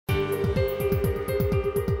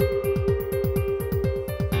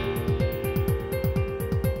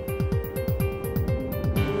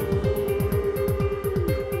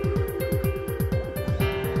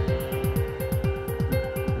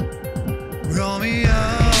Roll me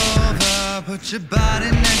over, put your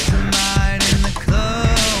body next to mine in the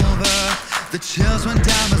clover. The chills went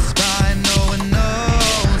down my spine. No one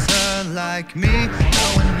knows her like me. No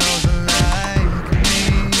one knows her like me.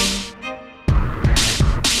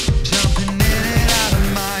 Jumping in and out of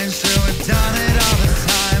mine, sure we've done it all the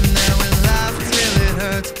time. Then we laugh till it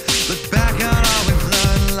hurts. Look back on all we've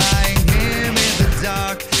learned, lying here in the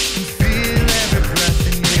dark. Can feel every breath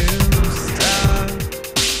in you start.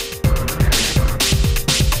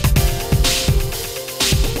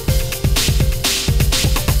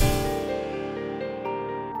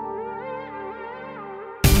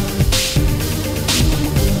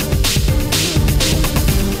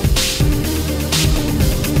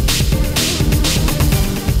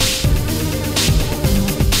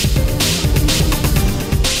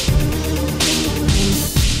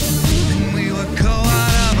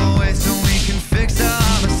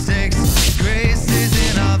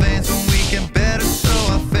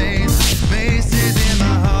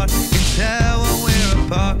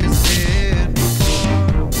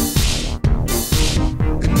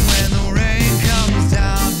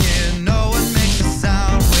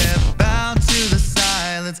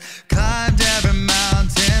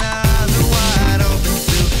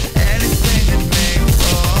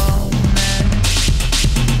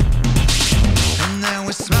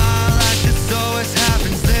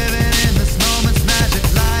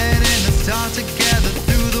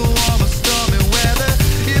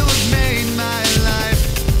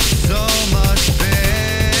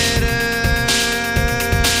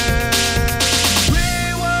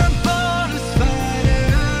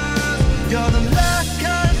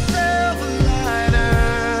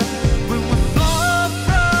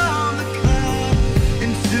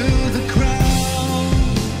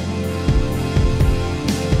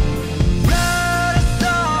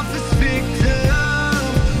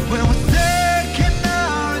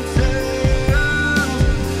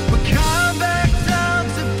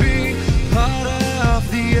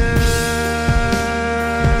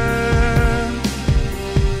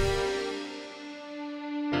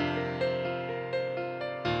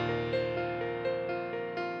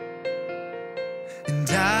 And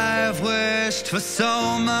I've wished for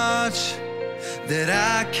so much that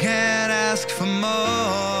I can't ask for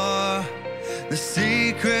more. The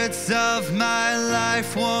secrets of my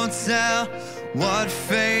life won't tell what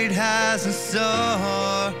fate has in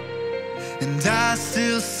store. And I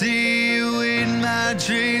still see you in my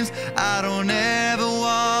dreams. I don't ever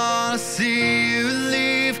wanna see you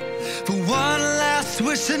leave. For one last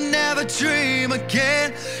wish I never dream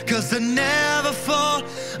again, 'cause I never fall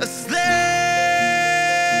asleep.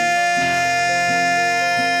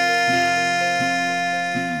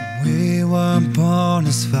 We weren't born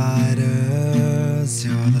as fighters.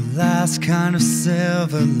 You're the last kind of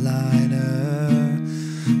silver liner.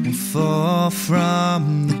 We'll fall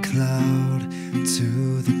from the cloud to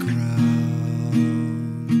the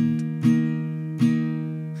ground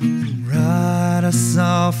and write us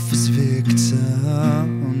off as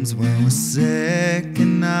victims when we're sick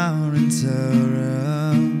and our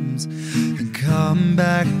interims, and come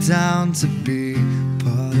back down to be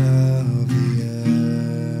part of the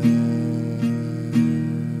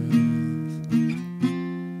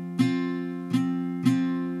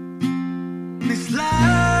These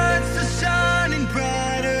lights are shining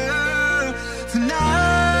brighter.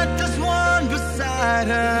 Tonight there's one beside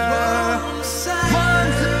her, one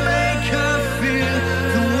to make her feel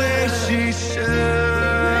the way she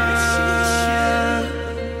should.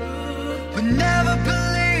 But never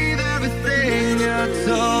believe everything you're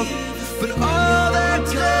told, but